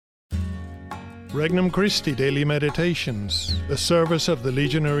Regnum Christi Daily Meditations, the service of the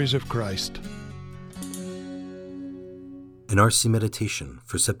Legionaries of Christ. An RC Meditation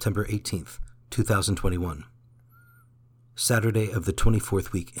for September 18th, 2021. Saturday of the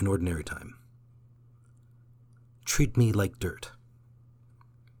 24th week in Ordinary Time. Treat me like dirt.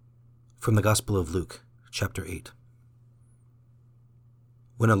 From the Gospel of Luke, chapter 8.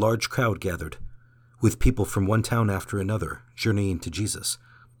 When a large crowd gathered, with people from one town after another journeying to Jesus,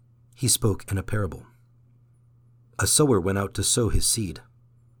 he spoke in a parable. A sower went out to sow his seed.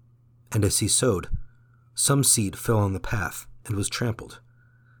 And as he sowed, some seed fell on the path and was trampled,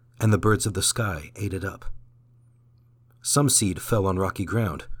 and the birds of the sky ate it up. Some seed fell on rocky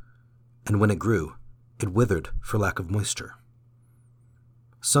ground, and when it grew, it withered for lack of moisture.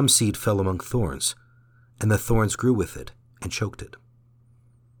 Some seed fell among thorns, and the thorns grew with it and choked it.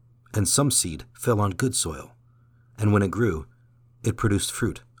 And some seed fell on good soil, and when it grew, it produced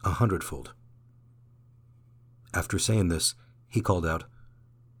fruit 100-fold. After saying this, he called out,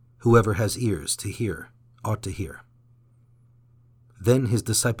 "Whoever has ears to hear ought to hear." Then his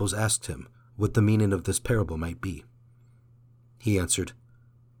disciples asked him what the meaning of this parable might be. He answered,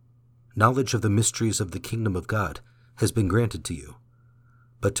 "Knowledge of the mysteries of the kingdom of God has been granted to you,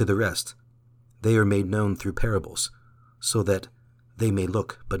 but to the rest they are made known through parables, so that they may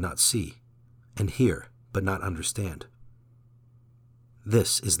look but not see, and hear but not understand."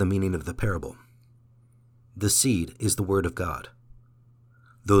 This is the meaning of the parable. The seed is the word of God.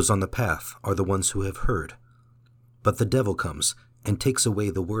 Those on the path are the ones who have heard, but the devil comes and takes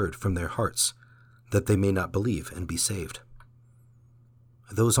away the word from their hearts, that they may not believe and be saved.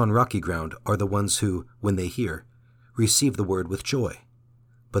 Those on rocky ground are the ones who, when they hear, receive the word with joy,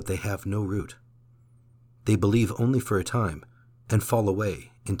 but they have no root. They believe only for a time and fall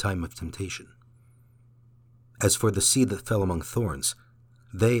away in time of temptation. As for the seed that fell among thorns,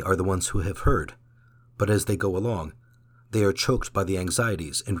 they are the ones who have heard, but as they go along, they are choked by the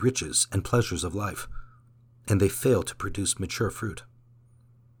anxieties and riches and pleasures of life, and they fail to produce mature fruit.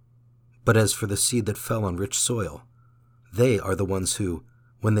 But as for the seed that fell on rich soil, they are the ones who,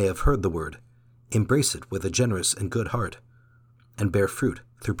 when they have heard the word, embrace it with a generous and good heart, and bear fruit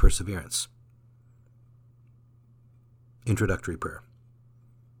through perseverance. Introductory Prayer.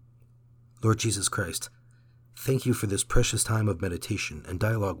 Lord Jesus Christ, thank you for this precious time of meditation and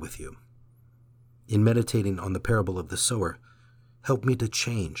dialogue with you. In meditating on the parable of the sower, help me to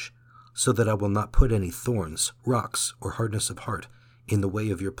change so that I will not put any thorns, rocks, or hardness of heart in the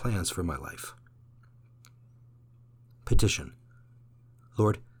way of your plans for my life. Petition.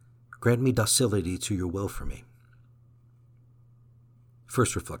 Lord, grant me docility to your will for me.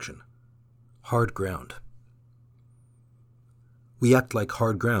 First reflection. Hard ground. We act like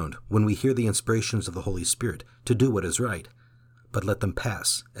hard ground when we hear the inspirations of the Holy Spirit to do what is right, but let them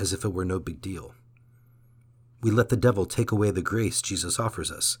pass as if it were no big deal. We let the devil take away the grace Jesus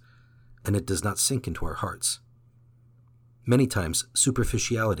offers us, and it does not sink into our hearts. Many times,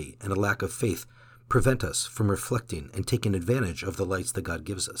 superficiality and a lack of faith prevent us from reflecting and taking advantage of the lights that God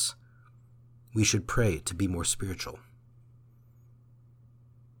gives us. We should pray to be more spiritual.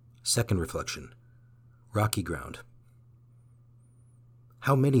 Second reflection. Rocky ground.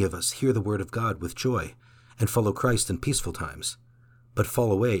 How many of us hear the word of God with joy and follow Christ in peaceful times, but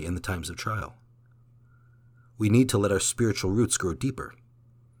fall away in the times of trial? We need to let our spiritual roots grow deeper.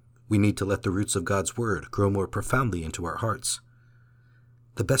 We need to let the roots of God's word grow more profoundly into our hearts.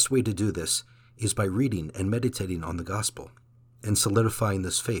 The best way to do this is by reading and meditating on the gospel and solidifying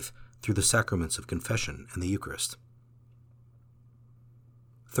this faith through the sacraments of confession and the Eucharist.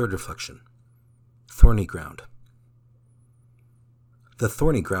 Third reflection. Thorny ground. The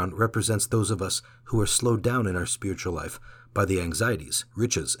thorny ground represents those of us who are slowed down in our spiritual life by the anxieties,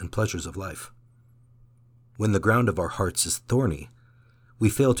 riches, and pleasures of life. When the ground of our hearts is thorny,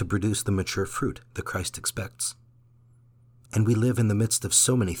 we fail to produce the mature fruit that Christ expects. And we live in the midst of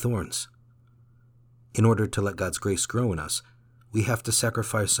so many thorns. In order to let God's grace grow in us, we have to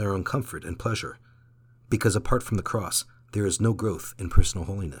sacrifice our own comfort and pleasure, because apart from the cross, there is no growth in personal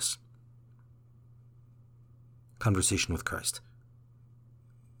holiness. Conversation with Christ.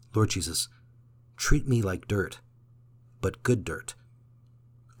 Lord Jesus, treat me like dirt, but good dirt.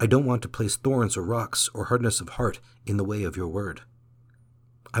 I don't want to place thorns or rocks or hardness of heart in the way of your word.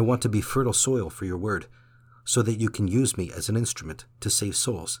 I want to be fertile soil for your word, so that you can use me as an instrument to save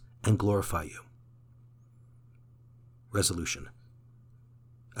souls and glorify you. Resolution.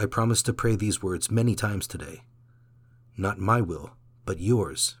 I promise to pray these words many times today. Not my will, but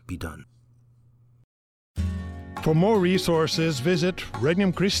yours be done. For more resources, visit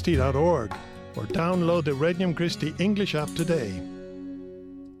regnumchristi.org or download the Regnum Christi English app today.